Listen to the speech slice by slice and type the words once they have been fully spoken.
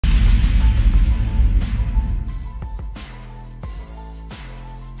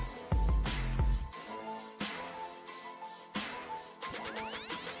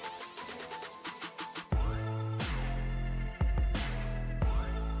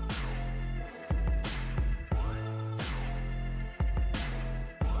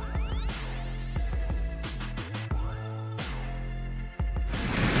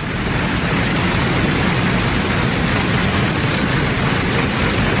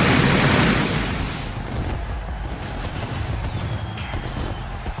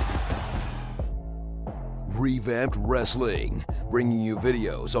Revamped Wrestling, bringing you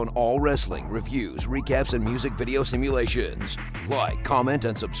videos on all wrestling, reviews, recaps, and music video simulations. Like, comment,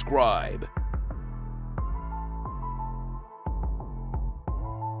 and subscribe.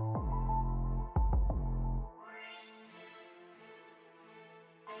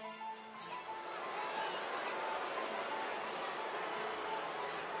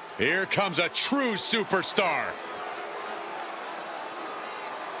 Here comes a true superstar.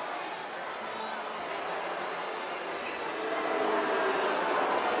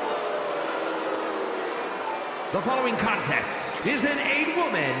 The following contest is an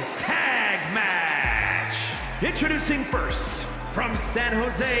 8-woman tag match. Introducing first, from San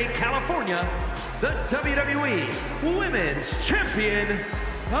Jose, California, the WWE Women's Champion,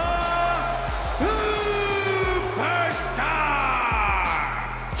 the Superstar.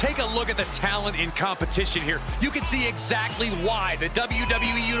 Take a look at the talent in competition here. You can see exactly why the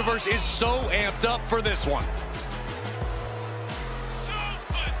WWE Universe is so amped up for this one.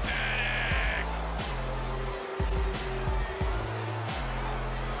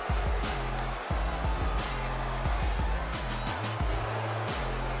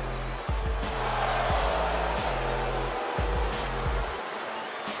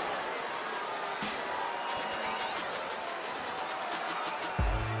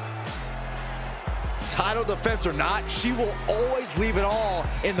 Title defense or not, she will always leave it all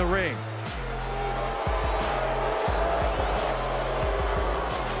in the ring.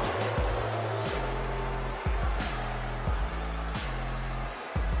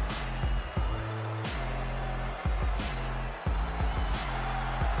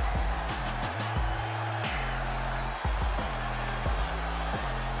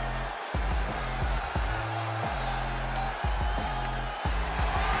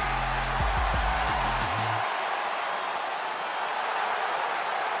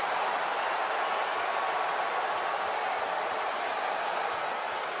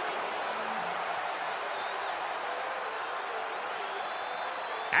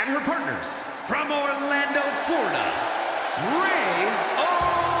 And her partners, from Orlando, Florida, Ray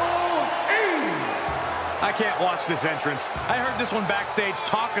O.A. I can't watch this entrance. I heard this one backstage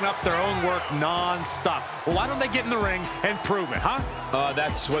talking up their own work non-stop. Well, why don't they get in the ring and prove it, huh?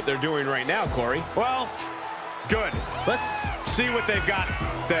 That's what they're doing right now, Corey. Well, good. Let's see what they've got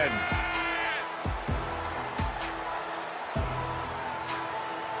then.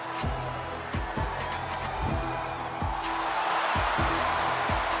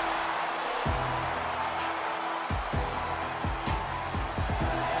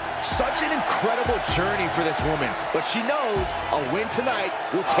 Such an incredible journey for this woman, but she knows a win tonight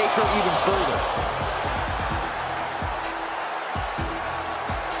will take her even further.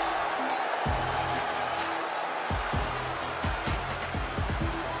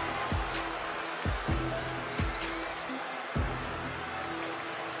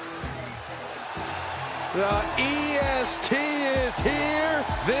 The EST is here.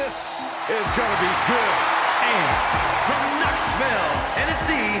 This is going to be good. And from Knoxville,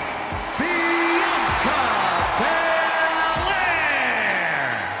 Tennessee, Bianca Belair.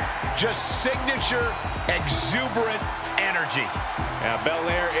 Just signature, exuberant energy. Now,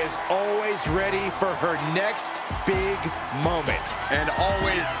 Belair is always ready for her next big moment. And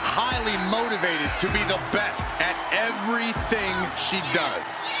always highly motivated to be the best at everything she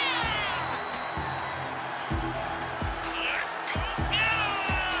does.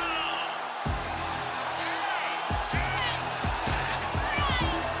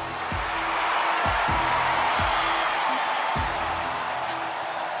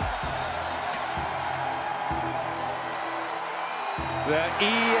 The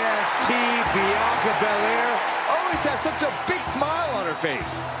EST, Bianca Belair, always has such a big smile on her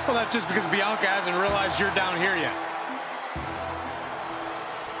face. Well, that's just because Bianca hasn't realized you're down here yet.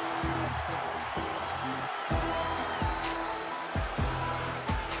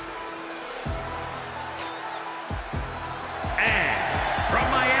 And from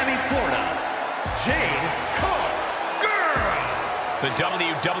Miami, Florida, Jade Cargill. The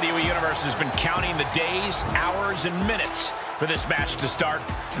WWE Universe has been counting the days, hours, and minutes for this match to start,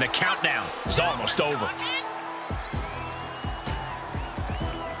 and the countdown is almost over.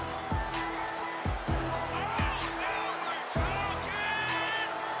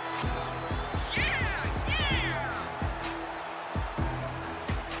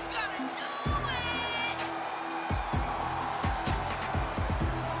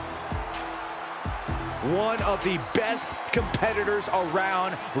 One of the best competitors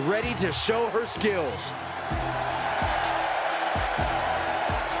around, ready to show her skills.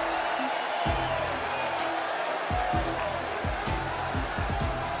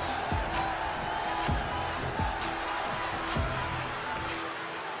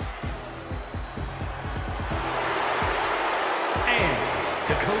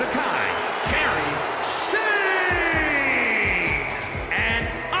 Dakota Kai, Carrie, Shane, and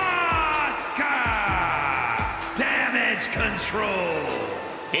Asuka. Damage control.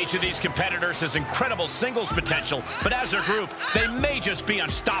 Each of these competitors has incredible singles potential, but as a group, they may just be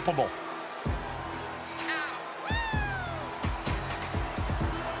unstoppable.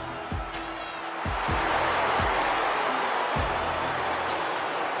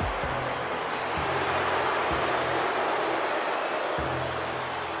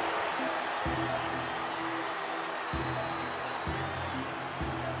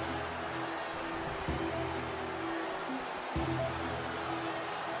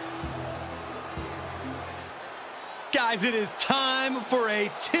 Guys, it is time for a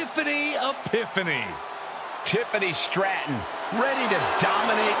Tiffany Epiphany. Tiffany Stratton, ready to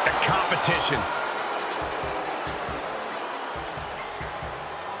dominate the competition.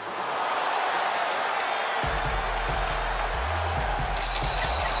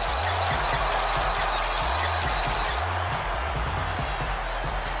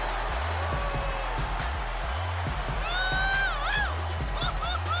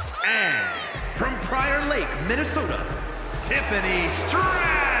 And from Prior Lake, Minnesota, Tiffany Stratton.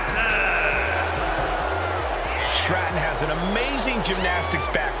 Stratton has an amazing gymnastics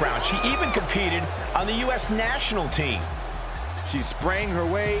background. She even competed on the U.S. national team. She sprang her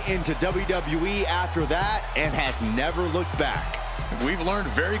way into WWE after that and has never looked back. We've learned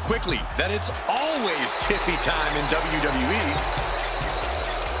very quickly that it's always Tiffy time in WWE.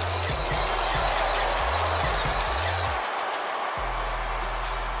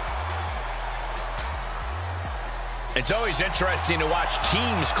 It's always interesting to watch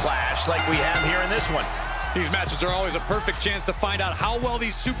teams clash like we have here in this one. These matches are always a perfect chance to find out how well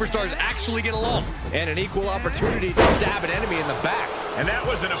these superstars actually get along. And an equal opportunity to stab an enemy in the back. And that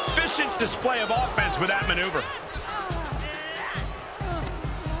was an efficient display of offense with that maneuver.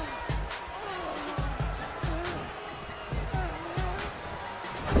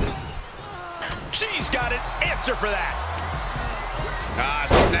 She's got an answer for that.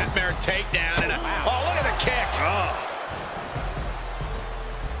 Snapmare takedown and Oh, look at the kick. Oh.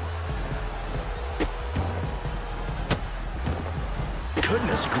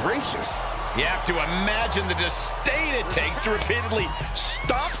 Goodness gracious. You have to imagine the disdain it takes to repeatedly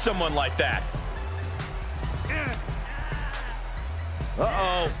stop someone like that.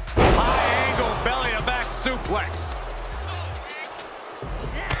 Uh-oh. High angle belly to back suplex.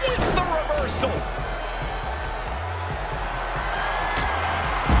 With the reversal.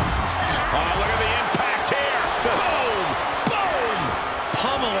 Oh, look at the impact here. Boom! Boom!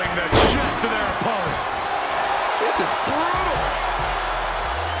 Pummeling the chest of their opponent. This is brutal.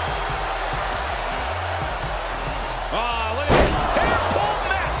 Oh, look at this. Hair pull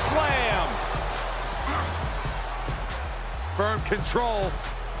mat slam. Firm control.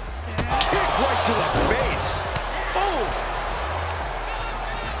 Kick right to the face. Oh!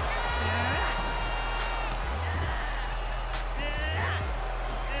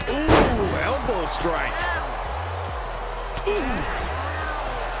 Ooh, elbow strike. Ooh.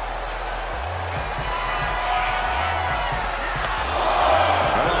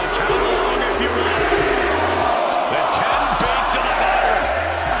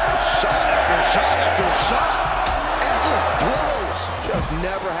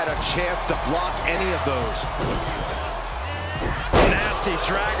 Never had a chance to block any of those. Nasty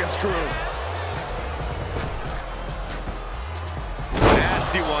dragon screw.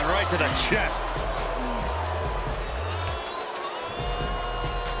 Nasty one right to the chest.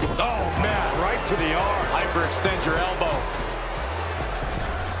 Oh, man, right to the arm. Hyperextend your elbow.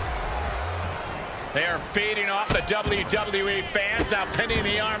 They are feeding off the WWE fans, now pinning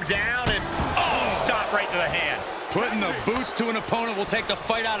the arm down and stop right to the hand. Putting the boots to an opponent will take the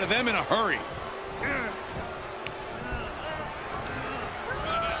fight out of them in a hurry.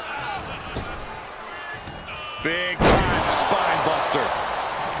 Big time spine buster.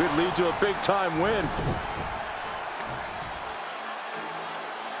 Could lead to a big time win.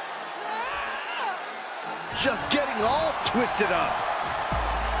 Just getting all twisted up.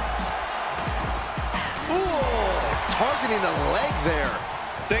 Ooh, targeting the leg there.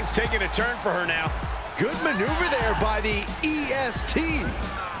 Things taking a turn for her now. Good maneuver there by the EST.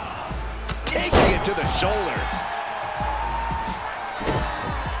 Taking it to the shoulder.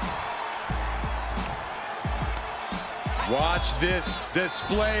 Watch this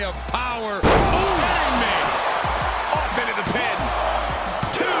display of power. Man. Off into the pin.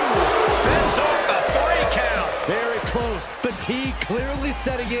 2. Fence off the 3 count. Very close. Fatigue clearly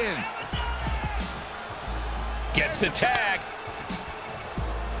setting in. Gets the tag.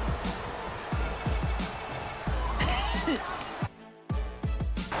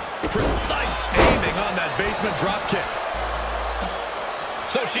 precise aiming on that basement drop kick.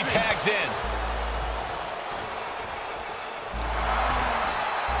 So she tags in.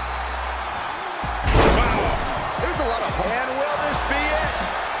 Wow. There's a lot of hope. And will this be it?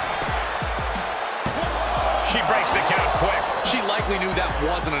 She breaks the count quick. She likely knew that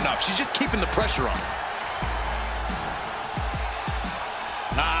wasn't enough. She's just keeping the pressure on.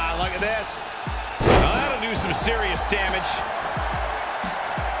 Ah, look at this. Now that'll do some serious damage.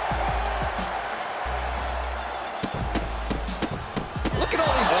 Look at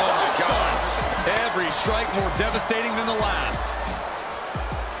all these stunts. Every strike more devastating than the last.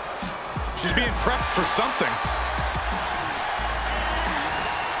 She's being prepped for something.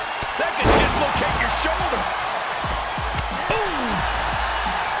 That could dislocate your shoulder. Boom!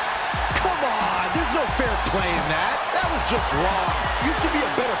 Come on, there's no fair play in that. That was just wrong. You should be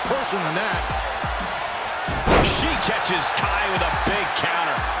a better person than that. She catches Kai with a big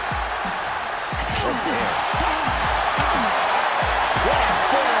counter. What a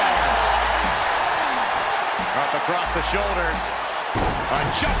forearm. Up across the shoulders. A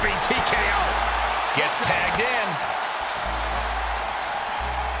jumping TKO. Gets tagged in.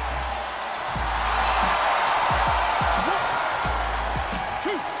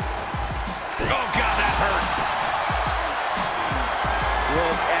 Oh, God, that hurt.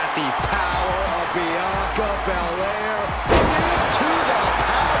 Look at the power of Bianca Belair into the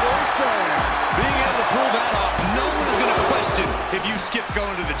power slam. Being able to pull that off, no one is going to question if you skip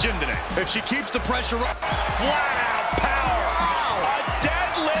going to the gym today. If she keeps the pressure up. Flat out power. A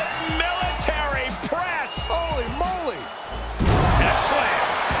deadlift military press. Holy moly. And a slam.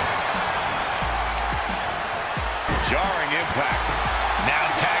 Jarring impact. Now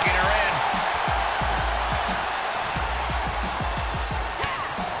tagging her in.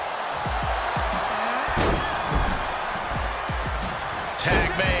 Tag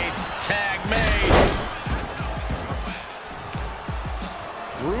made. Tag made.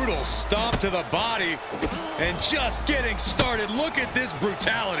 Brutal stomp to the body. And just getting started. Look at this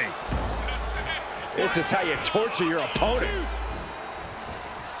brutality. This is how you torture your opponent.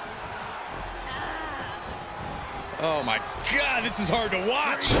 Oh, my God. This is hard to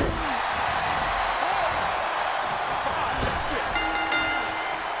watch.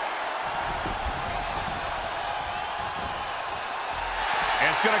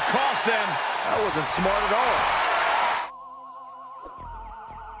 It's going to cost them. That wasn't smart at all.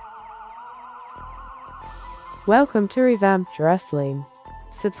 Welcome to Revamped Wrestling.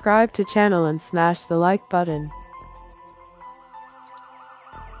 Subscribe to channel and smash the like button.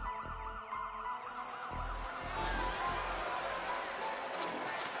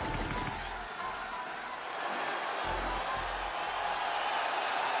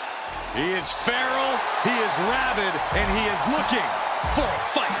 He is feral, he is rabid, and he is looking for a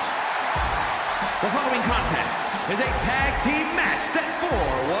fight. The following contest is a tag team match set for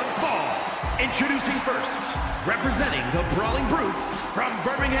one fall. Introducing first, representing the Brawling Brutes from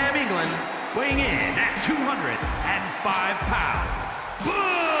Birmingham, England, weighing in at 205 pounds,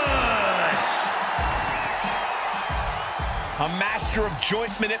 Bush! A master of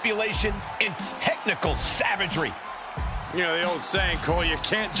joint manipulation and technical savagery. You know the old saying, Cole, you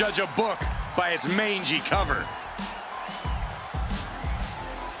can't judge a book by its mangy cover.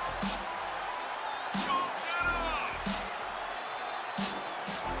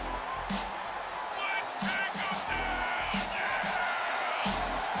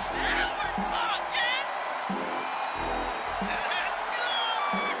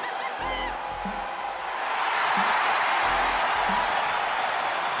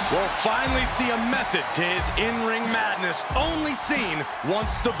 We'll finally see a method to his in-ring madness, only seen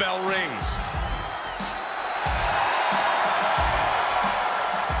once the bell rings.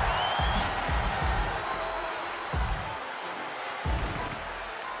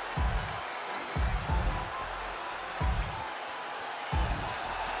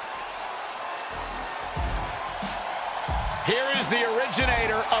 Here is the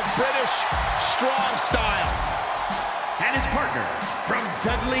originator of British strong style. And his partner from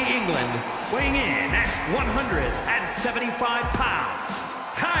Dudley, England, weighing in at 175 pounds,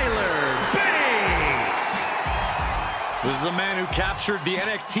 Tyler Bates! This is a man who captured the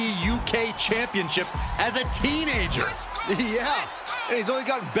NXT UK Championship as a teenager. Yeah, and he's only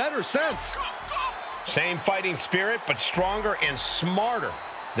gotten better since. Same fighting spirit, but stronger and smarter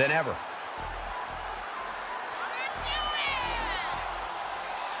than ever.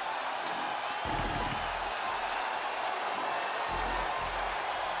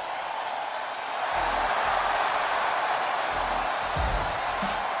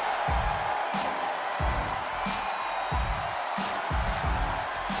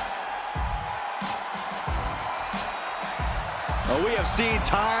 Oh, we have seen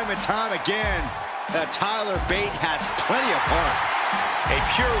time and time again that Tyler Bate has plenty of heart. A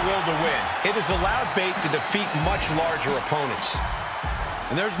pure will to win. It has allowed Bate to defeat much larger opponents.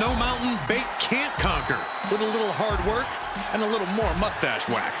 And there's no mountain Bate can't conquer with a little hard work and a little more mustache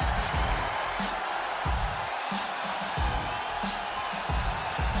wax.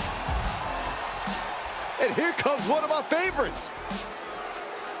 And here comes one of my favorites.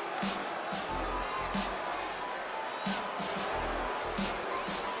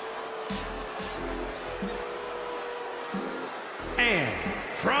 And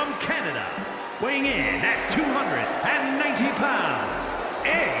from Canada, weighing in at 290 pounds,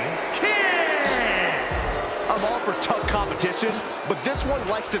 a kid! I'm all for tough competition, but this one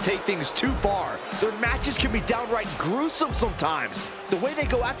likes to take things too far. Their matches can be downright gruesome sometimes, the way they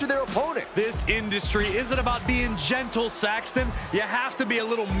go after their opponent. This industry isn't about being gentle, Saxton. You have to be a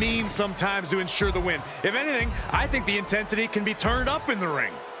little mean sometimes to ensure the win. If anything, I think the intensity can be turned up in the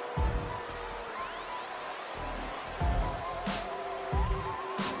ring.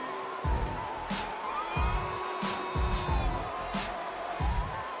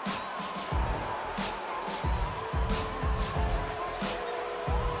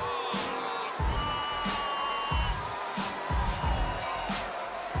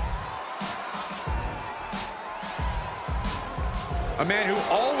 A man who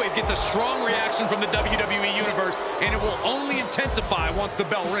always gets a strong reaction from the WWE Universe, and it will only intensify once the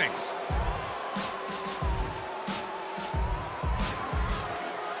bell rings.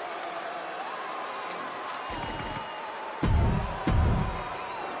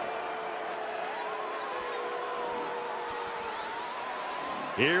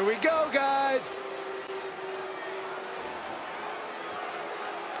 Here we go, guys.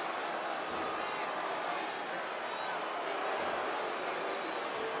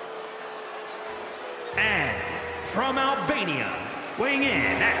 And from Albania, weighing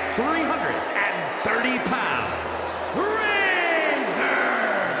in at 330 pounds, Razor!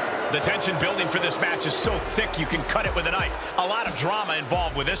 The tension building for this match is so thick you can cut it with a knife. A lot of drama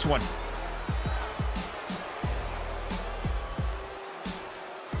involved with this one.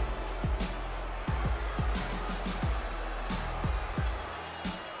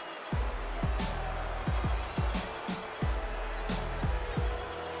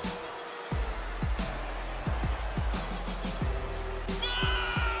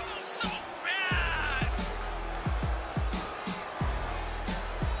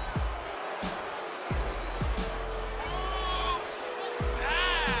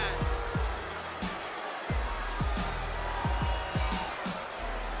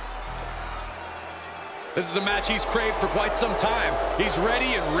 This is a match he's craved for quite some time. He's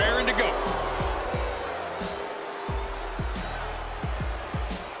ready and raring to go.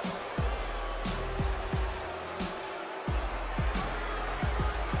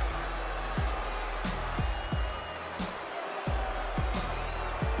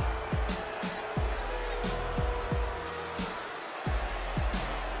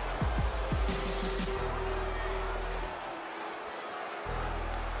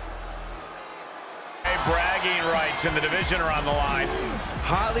 Bragging rights in the division are on the line.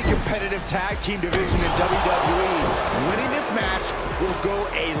 Highly competitive tag team division in WWE. Winning this match will go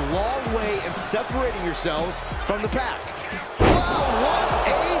a long way in separating yourselves from the pack. Wow, what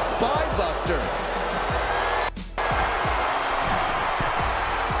a spine buster.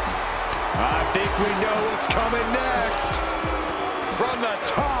 I think we know what's coming next. From the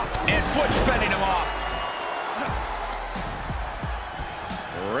top. And Butch fending him off.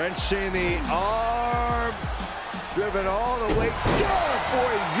 Wrenching the arm, driven all the way down for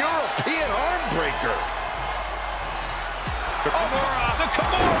a European arm breaker. The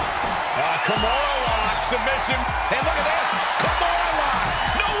Kimura. Kimura lock, submission. And look at this. Kimura lock.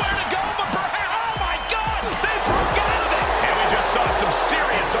 Nowhere to go but perhaps. Oh my God. They broke out of it. And we just saw some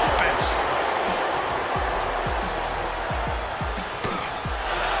serious offense.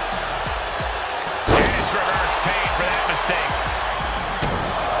 And it's reverse pain for that mistake.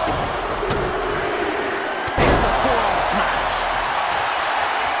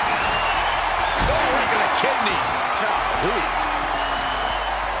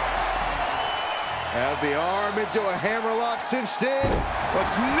 As the arm into a hammerlock cinched in.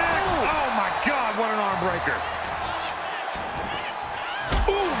 What's next? Oh my God, what an arm breaker.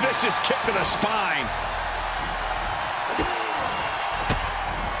 Ooh, vicious kick to the spine.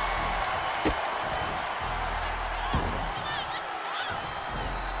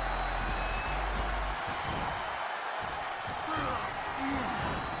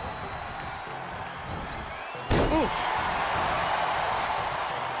 Oof.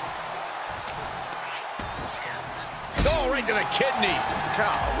 right to the kidneys.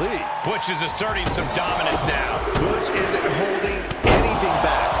 Golly. Butch is asserting some dominance now. Butch isn't holding anything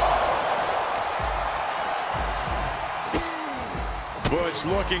back. Butch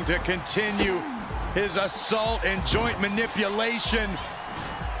looking to continue his assault and joint manipulation.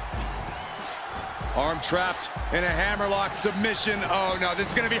 Arm trapped in a hammerlock submission. Oh no, this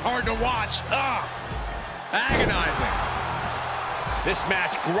is gonna be hard to watch. Agonizing. This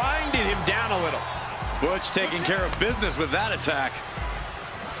match grinded him down a little. Butch taking care of business with that attack.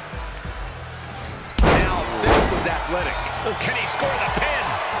 Now that was athletic. Can he score the pin?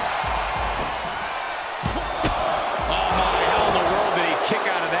 Oh my, how in the world did he kick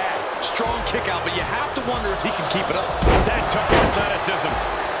out of that? Strong kick out, but you have to wonder if he can keep it up. That took athleticism.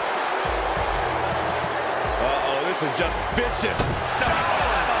 This is just vicious. Oh,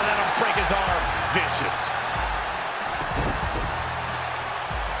 that'll break his arm. Vicious.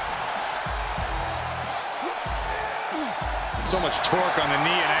 So much torque on the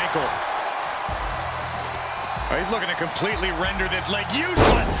knee and ankle. Oh, he's looking to completely render this leg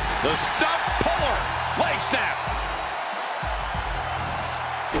useless. The stump puller. Leg snap.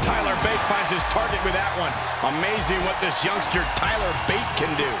 Tyler Bate finds his target with that one. Amazing what this youngster Tyler Bate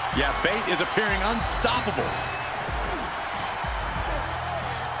can do. Yeah, Bate is appearing unstoppable.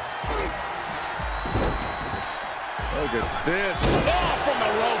 Look at this. Oh, from the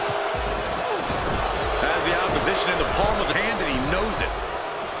rope. Has the opposition in the palm of the hand, and he knows it.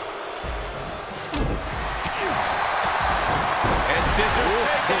 And scissors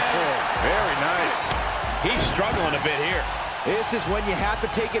takedown. Very nice. He's struggling a bit here. This is when you have to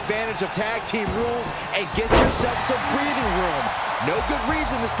take advantage of tag team rules and get yourself some breathing room. No good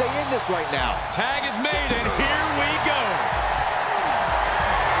reason to stay in this right now. Tag is made, and here we go.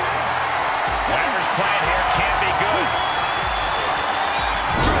 Whatever's playing here can't be good.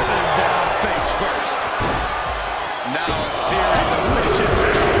 Driven down face first. Now a series of vicious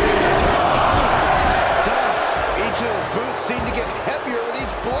stumps. Each of those boots seem to get heavier with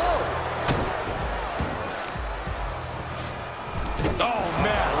each blow. Oh,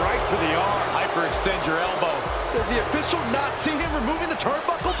 man, right to the arm. Hyperextend your elbow. Does the official not see him removing the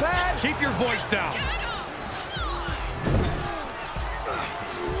turnbuckle pad? Keep your voice down.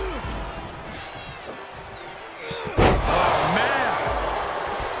 Oh, man.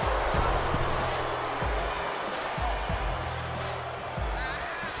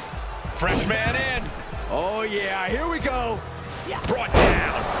 Fresh man in. Oh, yeah, here we go. Brought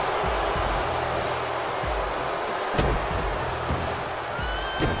down.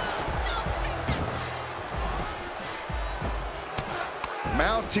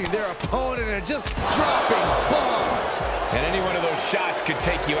 Mounting their opponent and just dropping bombs. And any one of those shots could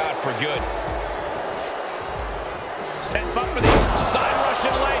take you out for good. Set up for the side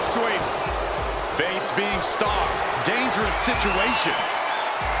Russian leg sweep. Bates being stalked. Dangerous situation.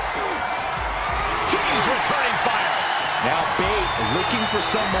 He's returning fire. Now Bate looking for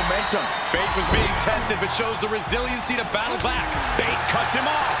some momentum. Bate was being tested, but shows the resiliency to battle back. Bate cuts him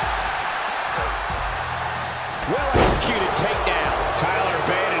off. Well-executed takedown. Tyler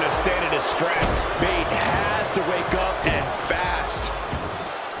Bate in a state of distress. Bate has to wake up and fast.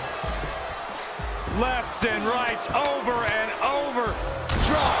 Lefts and rights over and over.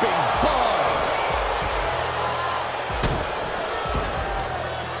 Dropping bombs.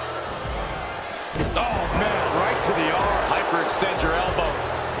 Oh, man, right to the arm. Hyperextend your elbow.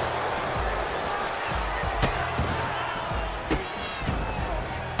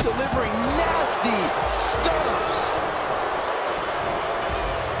 Delivering nasty stumps.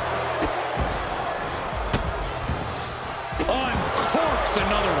 Uncorks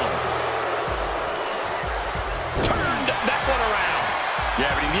another one. Turned that one around.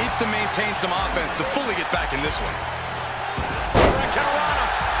 Yeah, but he needs to maintain some offense to fully get back in this one. Hurricanrana.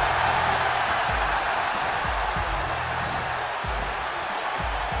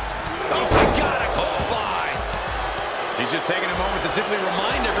 Oh, my God, a clothesline. He's just taking a moment to simply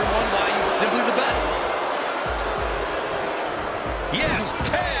remind everyone why he's simply the best. Yes,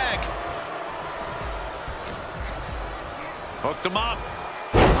 tag. Hooked him up.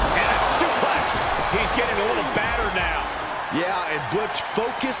 And a suplex. He's getting a little battered now. Yeah, and Butch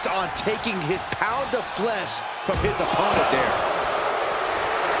focused on taking his pound of flesh from his opponent there.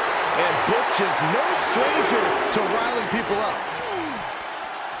 And Butch is no stranger to riling people up.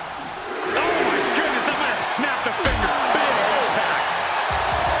 Oh, my goodness, that might have snapped a finger. Big impact.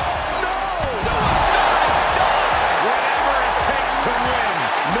 No! Whatever it takes to win.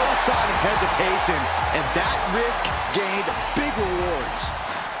 No sign of hesitation, and that risk gained big rewards.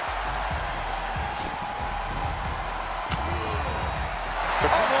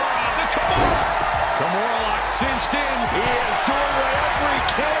 Kimura lock cinched in. He is doing whatever he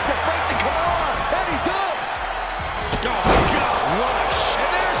can to break the Kimura, and he does. Oh, God, what a shit. And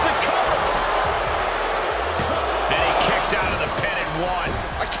there's the cover. And he kicks out of the pin and one.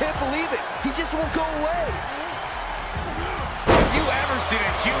 I can't believe it. He just won't go away. Have you ever seen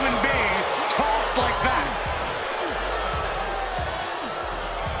a human being tossed like that?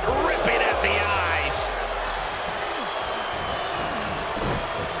 Ripping at the eyes.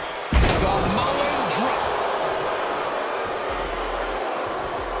 Samoan drop.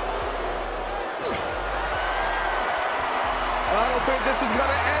 I don't think this is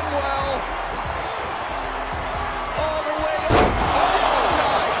going to end well. All the way up. Oh,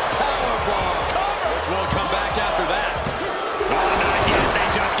 nice powerbomb. Which will come back after that. Oh, not yet. They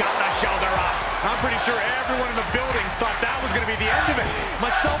just got the shoulder up. I'm pretty sure everyone in the building thought that was going to be the end of it,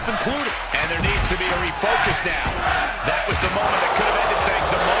 myself included. And there needs to be a refocus now. That was the moment that could have ended things.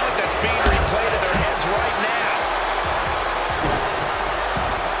 A moment that's being replayed in their heads right now.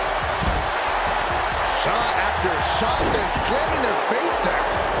 Shot after shot, they're slamming their face down.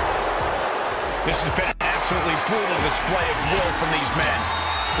 This has been an absolutely brutal display of will from these men.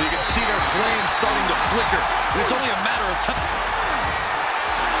 You can see their flames starting to flicker. And it's only a matter of time.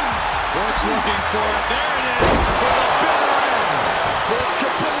 Butch looking for it. There it is. For the bitter end. Butch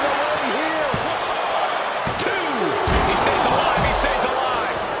can put it away here. 2. He stays alive. He stays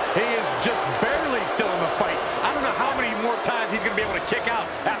alive. He is just barely still in the fight. I don't know how many more times he's going to be able to kick out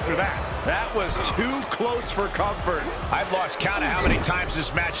after that. That was too close for comfort. I've lost count of how many times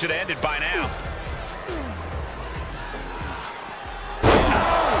this match should have ended by now.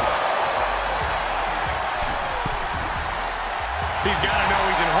 He's got to know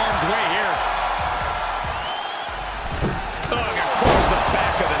he's in harm's way here. Ugh, across the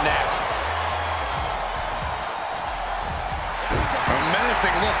back of the neck. A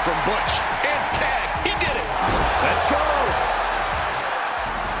menacing look from Butch. And tag. He did it. Let's go.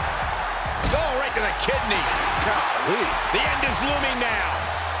 Oh, right to the kidneys. Golly. The end is looming now.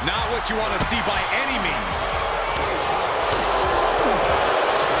 Not what you want to see by any means.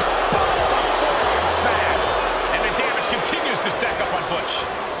 Forearm smash. And the damage continues to stack up on Butch.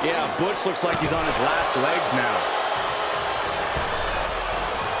 Yeah, Butch looks like he's on his last legs now.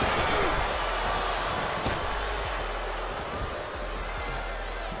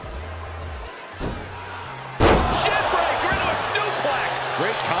 Shinbreaker into a suplex.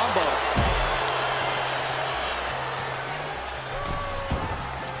 Great combo.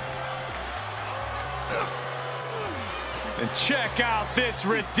 And check out this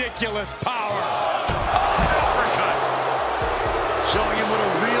ridiculous power. Uppercut. Showing him what a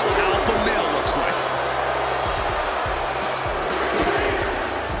real alpha male looks like.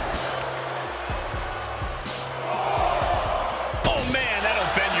 Oh, man,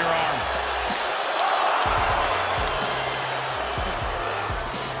 that'll bend your arm.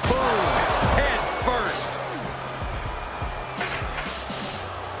 Boom. Head first.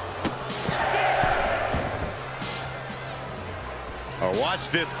 Oh, watch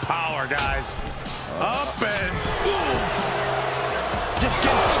this power, guys. Up and boom. Just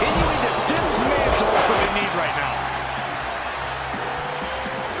continuing to dismantle. That's what they need right now.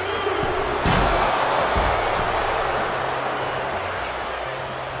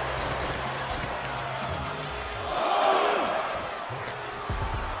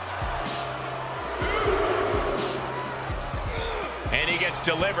 And he gets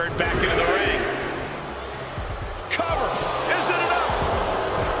delivered back into the ring. Cover. Is it enough?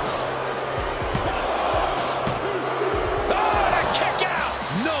 Oh, and a kick out.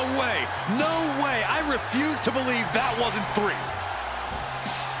 No way. No way. I refuse to believe that wasn't 3.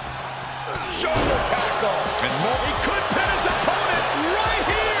 Shoulder tackle. And more. He could pin his opponent right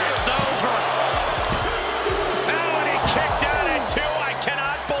here. It's over. Oh, and he kicked out at 2. I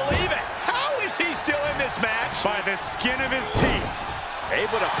cannot believe it. How is he still in this match? By the skin of his teeth.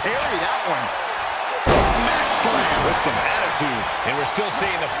 Able to parry that one. Mat slam with some attitude. And we're still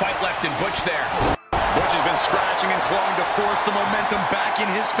seeing the fight left in Butch there. Butch has been scratching and clawing to force the momentum back in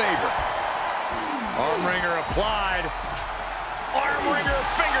his favor. Arm wringer applied. Arm wringer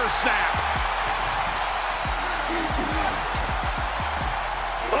finger snap.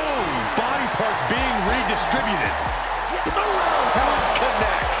 Boom! Body parts being redistributed. House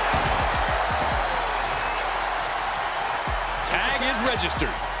connects. Tag is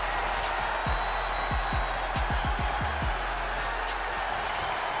registered.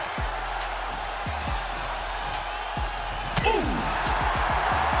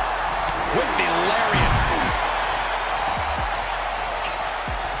 With the lariat.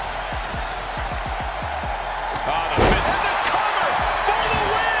 Oh, the fist. And the cover for the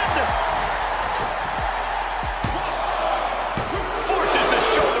win.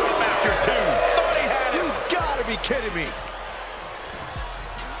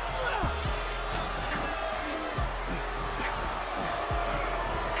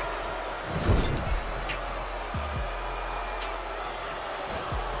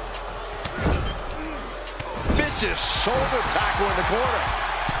 vicious shoulder tackle in the corner.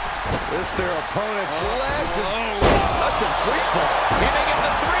 Lifts their opponent's legs. That's a free fall. He may get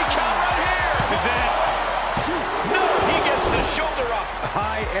the 3 count right here. Is it? No, he gets the shoulder up.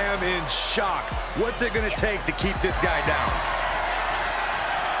 I am in shock. What's it going to take to keep this guy down?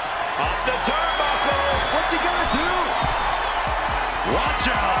 Up the turnbuckles. What's he going to do? Watch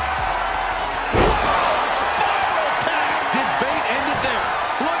out. Wow, spiral tag. Did Bate end it there?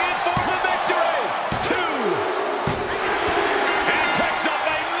 Looking for the victory. 2. And picks up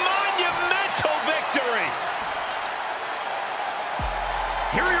a monumental victory.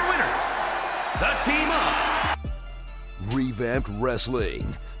 Here are your winners, the team of Revamped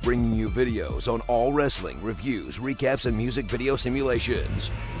Wrestling, bringing you videos on all wrestling, reviews, recaps, and music video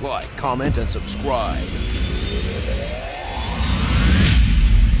simulations. Like, comment, and subscribe.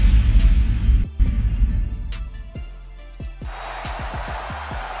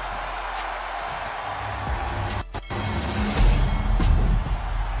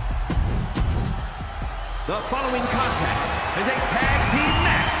 the following contest is a tag team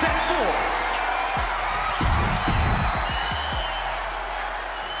match set for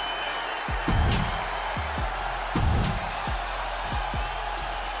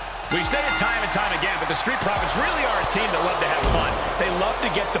We've said it time and time again, but the Street Profits really are a team that love to have fun. They love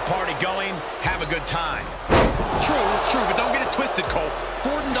to get the party going, have a good time. True, but don't get it twisted, Cole.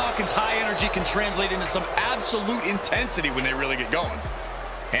 Ford and Dawkins' high energy can translate into some absolute intensity when they really get going.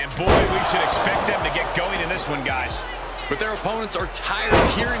 And boy, we should expect them to get going in this one, guys. But their opponents are tired of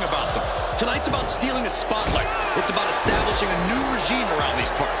hearing about them. Tonight's about stealing a spotlight. It's about establishing a new regime around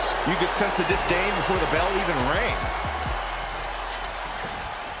these parts. You could sense the disdain before the bell even rang.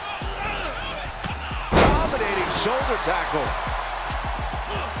 Dominating shoulder tackle.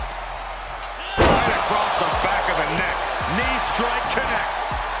 Right across the back of the neck. Knee strike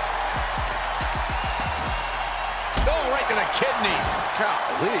connects. Oh, right to the kidneys.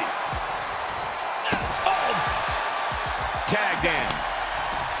 Golly. Oh. Tagged in.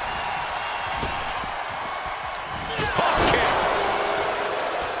 Hop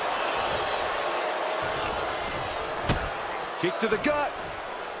kick. Kick to the gut.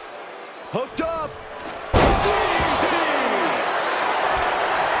 Hooked up.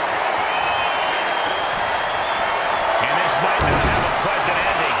 Might not have a pleasant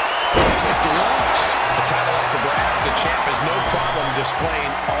ending. Just launched. The title off the grab. The champ has no problem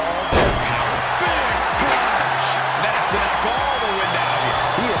displaying all their power. Big splash. That's to knock all the wind out of you.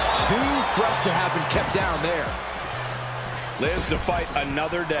 He is too fresh to have been kept down there. Lives to fight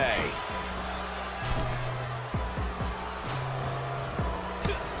another day.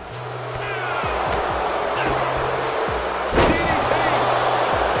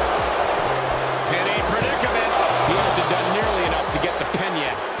 Done nearly enough to get the pin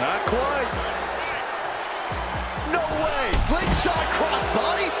yet. Not quite. No way. Slingshot cross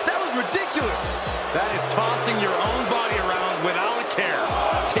body? That was ridiculous. That is tossing your own body around without a care.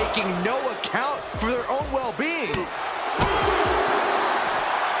 Taking no account for their own well-being.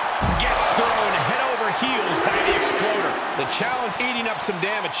 Gets thrown head over heels by the Exploder. The challenge eating up some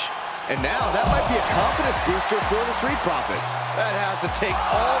damage. And now that might be a confidence booster for the Street Profits. That has to take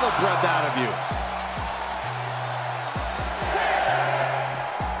all the breath out of you.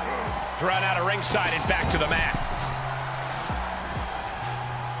 Thrown out of ringside and back to the mat.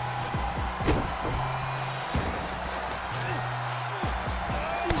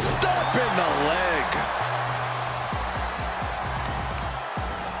 Stop in the leg.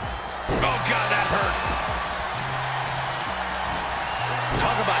 Oh, God, that hurt.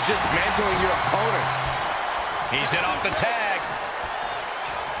 Talk about dismantling your opponent. He's in off the tag.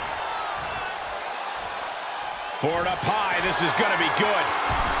 Forward up high. This is going to be good.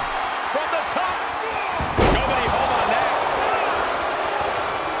 From the top. Nobody home on that.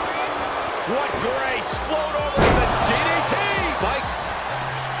 What grace. Float over to the DDT. Fight.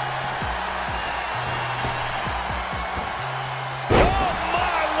 Oh,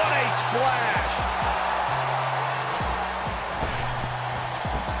 my, what a splash.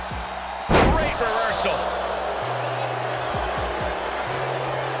 Great reversal.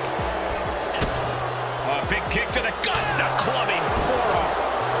 A big kick to the gut. And a clubbing forearm.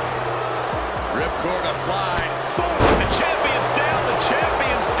 Ripcord applied. Boom! The champion's down. The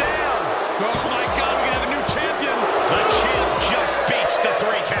champion's down. Oh, my God, we're going to have a new champion. The champ just beats the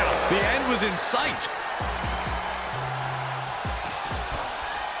 3 count. The end was in sight.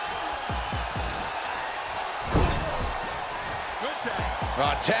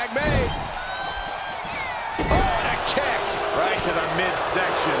 Tag made. Oh, and a kick. Right to the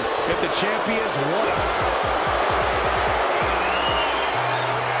midsection. If the champions won it.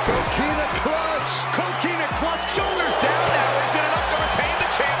 Coquina clutch. Coquina clutch Shoulders down now. Is it enough to retain the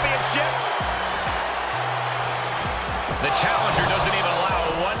championship? The challenger doesn't even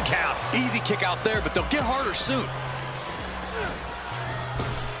allow a 1 count. Easy kick out there, but they'll get harder soon.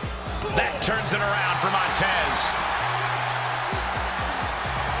 That turns it around for Montez.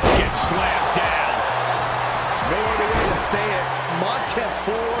 Gets slammed down. No other way to say it. Montez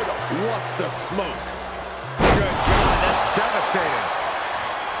Ford wants the smoke. Good God, that's devastating.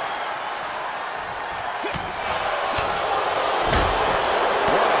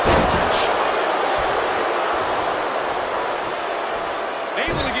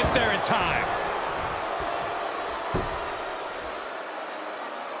 Able to get there in time.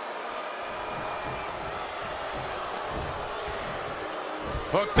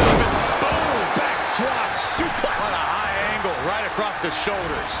 Hooked up and boom! Backdrop suplex. On a high angle right across the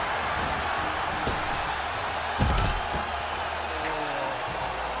shoulders.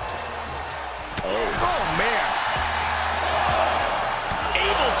 Oh, man.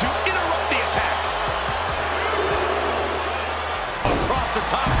 Able to interrupt the attack. Across the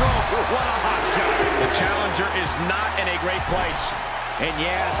top rope. What a hot shot. The challenger is not in a great place. And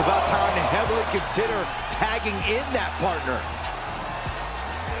yeah, it's about time to heavily consider tagging in that partner.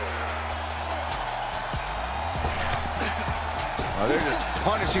 Oh, they're just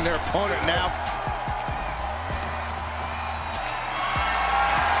punishing their opponent now.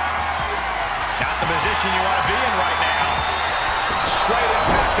 Not the position you want to be in right now. Straight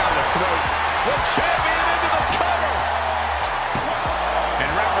impact down the throat. The champion into the cover. And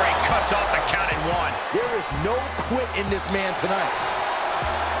referee cuts off the count in 1. There is no quit in this man tonight.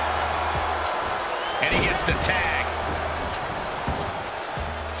 And he gets the tag.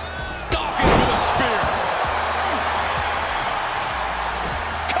 Dawkins with a spear.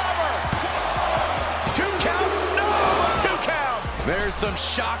 Cover. 2 count. No, 2 count. There's some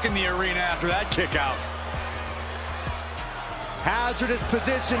shock in the arena after that kick out. Hazardous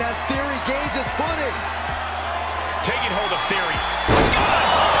position as Theory gains his footing. Taking hold of Theory. Scott!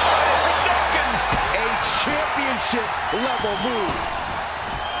 For Dawkins. A championship level move.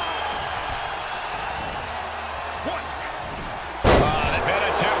 1. The bid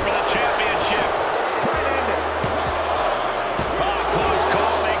attempt for the championship. Try to end it. Close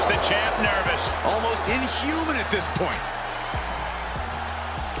call makes the champ nervous. Almost inhuman at this point.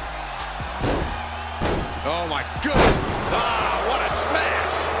 Oh my goodness. What a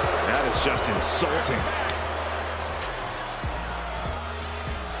smash. That is just insulting.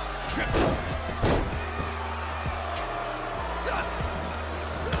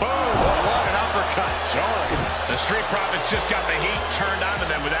 Boom! What an uppercut. Sure. The Street Profits just got the heat turned onto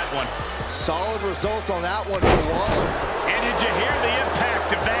them with that one. Solid results on that one for Waller. And did you hear the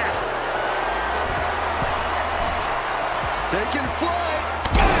impact of that? Taking flight.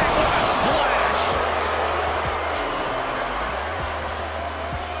 Bang! What a splash!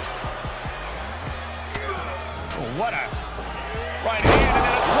 Oh, what a right hand and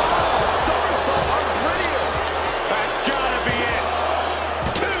then a Somersault on Grittier. That's gotta be it.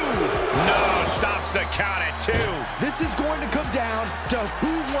 2. No, stops the count at 2. This is going to come down to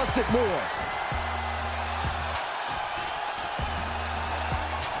who wants it more.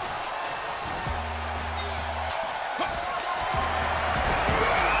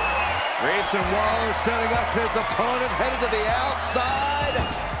 Grayson Waller setting up his opponent, headed to the outside.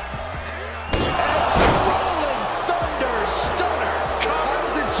 And rolling thunder stunner.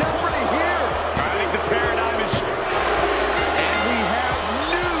 Comes in jeopardy here. I think the paradigm is... And we have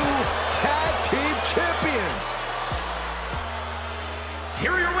new tag team champions.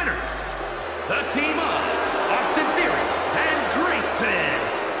 Here are your winners, the team of Austin Theory and Grayson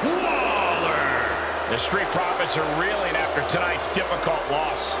Waller. The Street Profits are reeling after tonight's difficult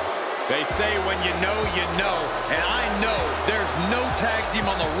loss. They say when you know, and I know there's no tag team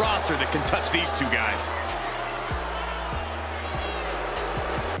on the roster that can touch these 2 guys.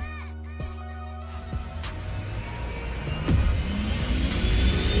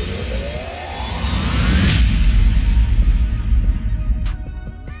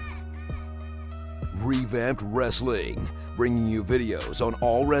 Revamped Wrestling, bringing you videos on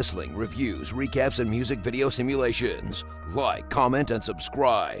all wrestling, reviews, recaps, and music video simulations. Like, comment, and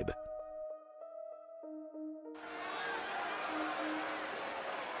subscribe.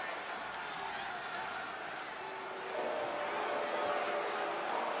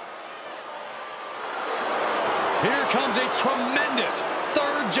 Here comes a tremendous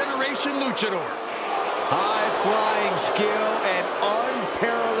 3rd-generation luchador. High-flying skill and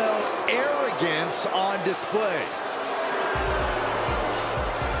unparalleled arrogance on display.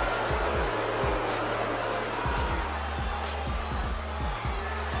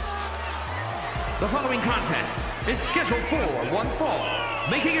 The following contest is scheduled for one fall.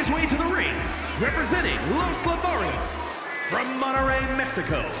 Making his way to the ring, representing Los Lotharios from Monterrey,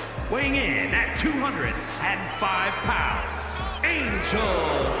 Mexico, weighing in at 205 pounds, Angel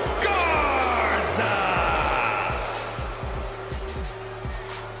Garza!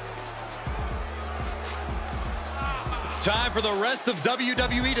 It's time for the rest of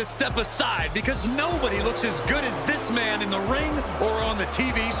WWE to step aside because nobody looks as good as this man in the ring or on the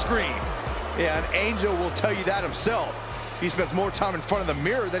TV screen. Yeah, and Angel will tell you that himself. He spends more time in front of the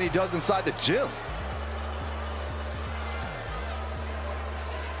mirror than he does inside the gym.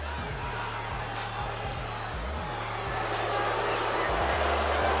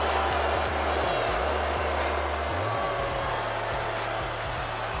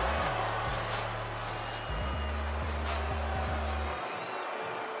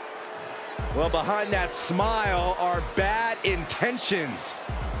 Well, behind that smile are bad intentions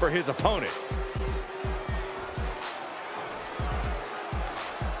for his opponent.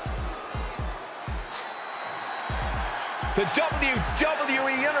 The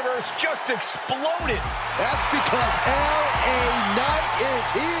WWE Universe just exploded. That's because LA Knight is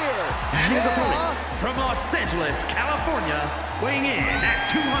here. And his opponent from Los Angeles, California, weighing in at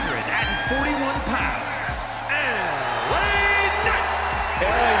 241 pounds, LA Knight.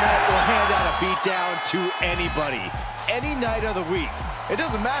 LA Knight will hand out a beatdown to anybody, any night of the week. It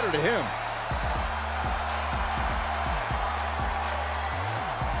doesn't matter to him.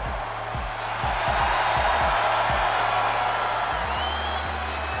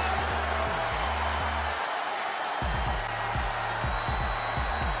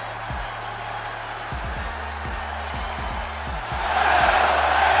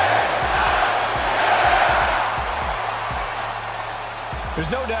 There's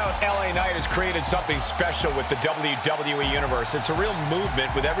no doubt LA Knight has created something special with the WWE Universe. It's a real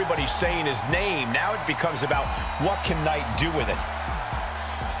movement with everybody saying his name. Now it becomes about what can Knight do with it.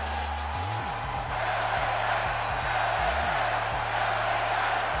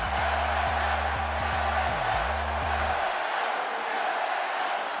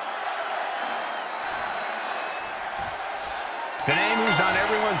 The name who's on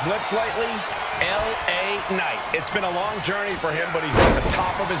everyone's lips lately, LA Knight. It's been a long journey for him, but he's at the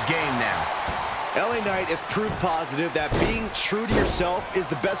top of his game now. LA Knight has proved positive that being true to yourself is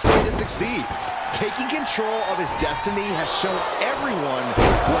the best way to succeed. Taking control of his destiny has shown everyone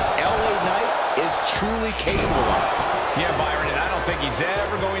what LA Knight is truly capable of. Yeah, Byron, and I don't think he's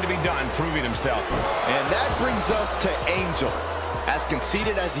ever going to be done proving himself. And that brings us to Angel. As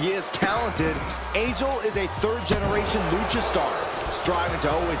conceited as he is talented, Angel is a third-generation lucha star, striving to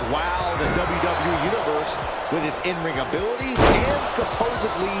always wow the WWE Universe with his in-ring abilities and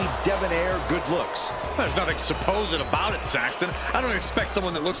supposedly debonair good looks. There's nothing supposed about it, Saxton. I don't expect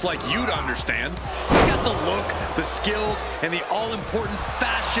someone that looks like you to understand. He's got the look, the skills, and the all-important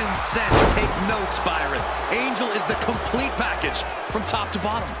fashion sense. Take notes, Byron. Angel is the complete package from top to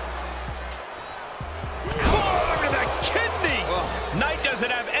bottom. Forearm to the kidneys! Knight doesn't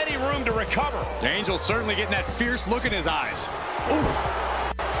have any room to recover. Angel's certainly getting that fierce look in his eyes. Oof.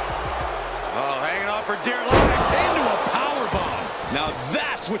 Oh, hanging on for dear life. Into a powerbomb. Now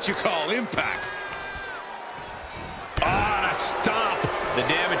that's what you call impact. Ah, a stomp. The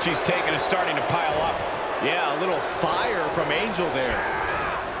damage he's taken is starting to pile up. Yeah, a little fire from Angel there.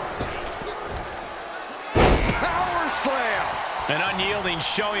 Power slam. An unyielding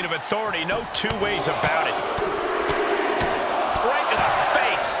showing of authority. No two ways about it. Right to the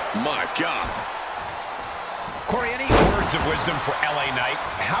face. My God. Corey, any words of wisdom for LA Knight?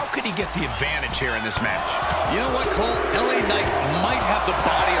 How could he get the advantage here in this match? You know what, Cole? LA Knight might have the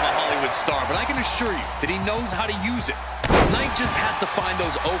body of a Hollywood star, but I can assure you that he knows how to use it. Knight just has to find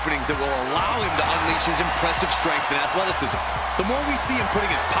those openings that will allow him to unleash his impressive strength and athleticism. The more we see him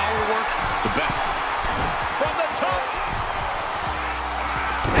putting his power to work, the better. From the top.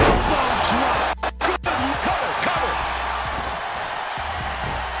 Elbow drop. Cover.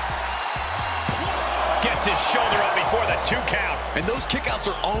 Gets his shoulder up before the 2 count. And those kickouts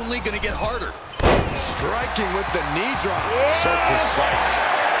are only going to get harder. Striking with the knee drop. So precise.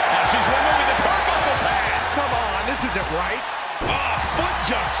 Now she's removing the turnbuckle pad. Come on, this isn't right. Foot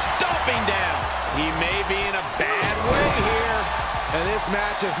just stomping down. He may be in a bad way here. And this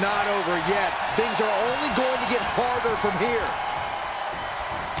match is not over yet. Things are only going to get harder from here.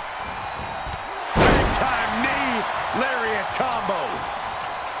 Big time knee, lariat combo.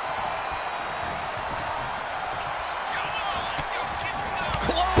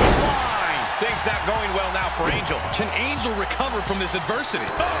 Clothesline. Things not going well now for Angel. Can Angel recover from this adversity?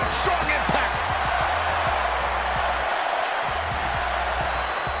 Oh, strong impact.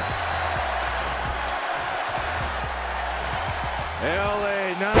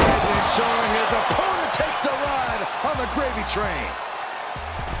 LA Knight showing his opponent takes a ride on the gravy train.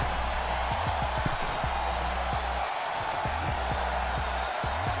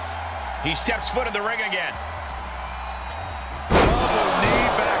 He steps foot in the ring again. Double knee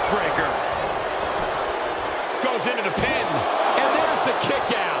backbreaker. Goes into the pin. And there's the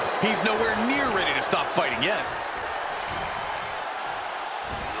kick out. He's nowhere near ready to stop fighting yet.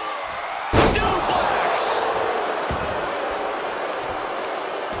 Suplex!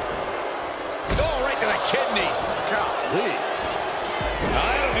 Oh, right to the kidneys. Golly.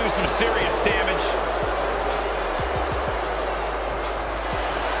 That'll do some serious damage.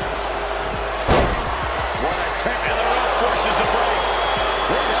 What a tech. And the rope forces the break.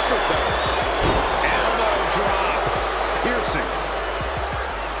 Great effort, though. Elbow drop. Piercing.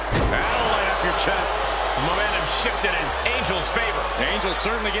 That'll light up your chest. Momentum shifted in Angel's favor. Angel's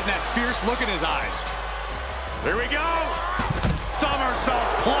certainly getting that fierce look in his eyes. Here we go. Somersault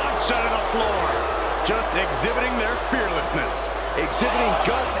plunge out of the floor. Just exhibiting their fearlessness. Exhibiting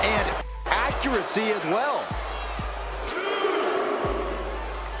guts and accuracy as well.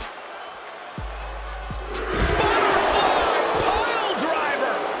 Butterfly pile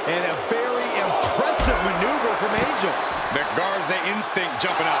driver. And a very impressive maneuver from Angel. The Garza instinct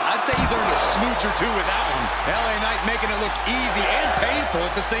jumping out. I'd say he's earned a smooch or two with that one. LA Knight making it look easy and painful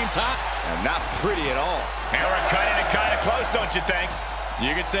at the same time. And not pretty at all. And we're cutting it kind of close, don't you think?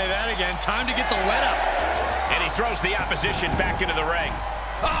 You could say that again. Time to get the let up. And he throws the opposition back into the ring.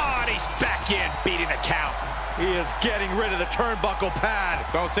 Oh, and he's back in, beating the count. He is getting rid of the turnbuckle pad.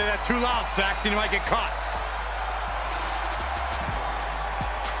 Don't say that too loud, Saxon. You might get caught.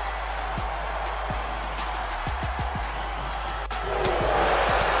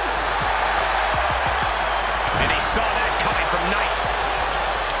 And he saw that coming from Knight.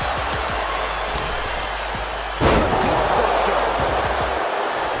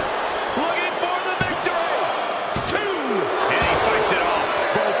 Looking for the victory. 2. And he fights it off.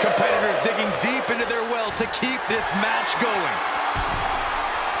 Both competitors digging deep into their well to keep this match going.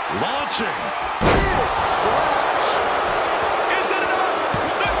 Launching. Big splash. Is it enough?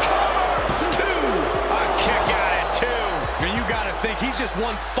 The cover. 2. A kick out at 2. And you got to think he's just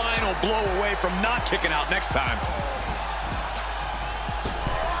one final blow away from not kicking out next time.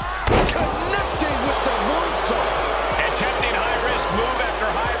 Connecting with the moonsault. Attempting high-risk move after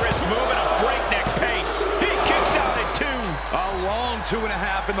high-risk move at a breakneck pace. He kicks out at 2. A long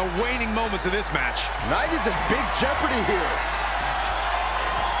 2.5 in the waning moments of this match. Knight is in big jeopardy here.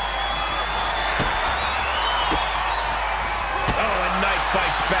 Oh, and Knight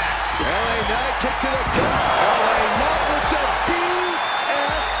fights back. LA Knight kick to the gut. LA Knight with the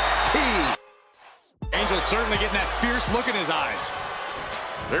BFT. Angel's certainly getting that fierce look in his eyes.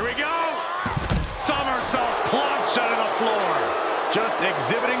 Here we go. Somersault plunge out of the floor. Just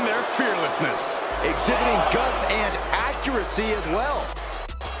exhibiting their fearlessness. Exhibiting guts and accuracy as well.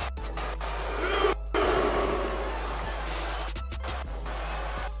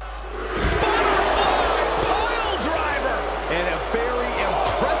 Pile driver. And a very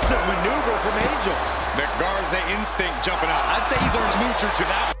impressive maneuver from Angel. The Garza instinct jumping out. I'd say he's earned smooch or two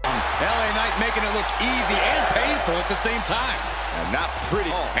that one. LA Knight making it look easy and painful at the same time. And not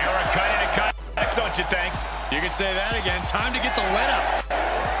pretty. And we're cutting it kind of, don't you think? You could say that again. Time to get the let up.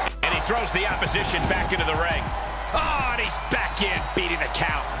 And he throws the opposition back into the ring. Oh, and he's back in, beating the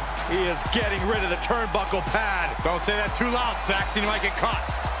count. He is getting rid of the turnbuckle pad. Don't say that too loud, Saxon. You might get caught.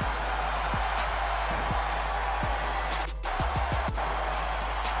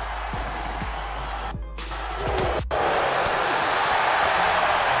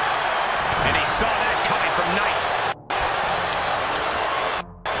 And he saw that coming from Knight.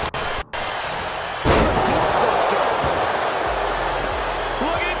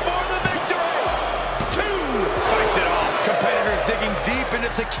 Looking for the victory. 2. Fights it off. Competitors digging deep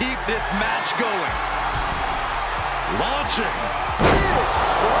into to keep this match going. Launching. Big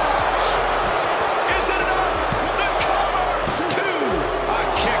splash. Is it enough? The cover. 2. A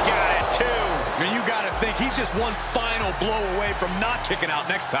kick out at 2. And you got to think he's just one final blow away from not kicking out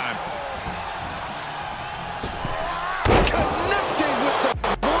next time. Connecting with the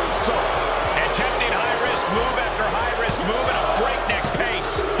moonsault. Attempting high-risk move after high-risk move at a breakneck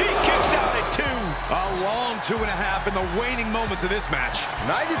pace. He kicks out at 2. A long 2.5 in the waning moments of this match.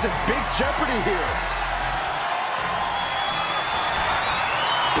 Knight is in big jeopardy here.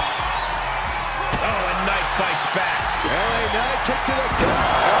 Oh, and Knight fights back. LA Knight kick to the gut.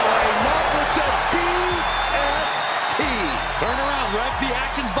 LA Knight with the BFT. Turn around, Ref. The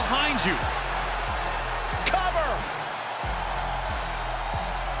action's behind you. Cover.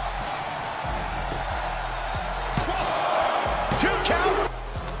 2.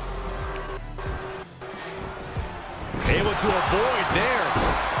 to avoid there.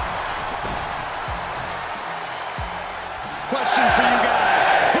 Question for you guys.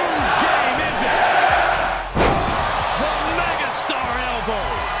 Whose game is it? The Megastar elbow.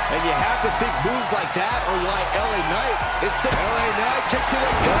 And you have to think moves like that are why LA Knight is so... LA Knight kick to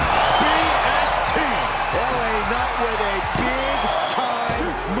the gut. BFT. LA Knight with a big-time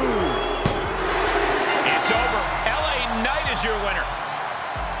move. It's over. LA Knight is your winner.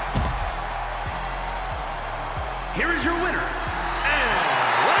 Here is your winner,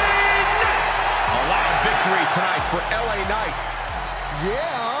 LA Knight. A loud victory tonight for LA Knight.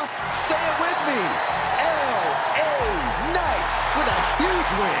 Yeah, say it with me. LA Knight with a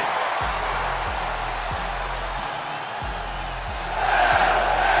huge win.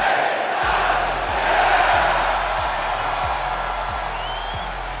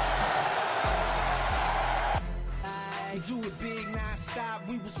 We do it big, non-stop.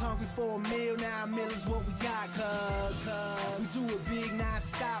 We was hungry for a meal, now a meal is what we got, cuz. We do it big,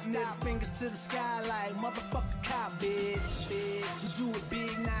 non-stop. Middle fingers to the sky like motherfucker cop, bitch. We do it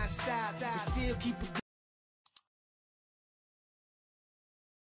big, non-stop. We still keep it.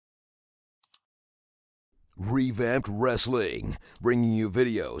 Revamped Wrestling, bringing you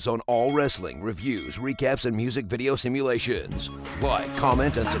videos on all wrestling, reviews, recaps, and music video simulations. Like,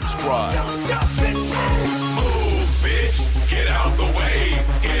 comment, and subscribe. Move, bitch, get out the way.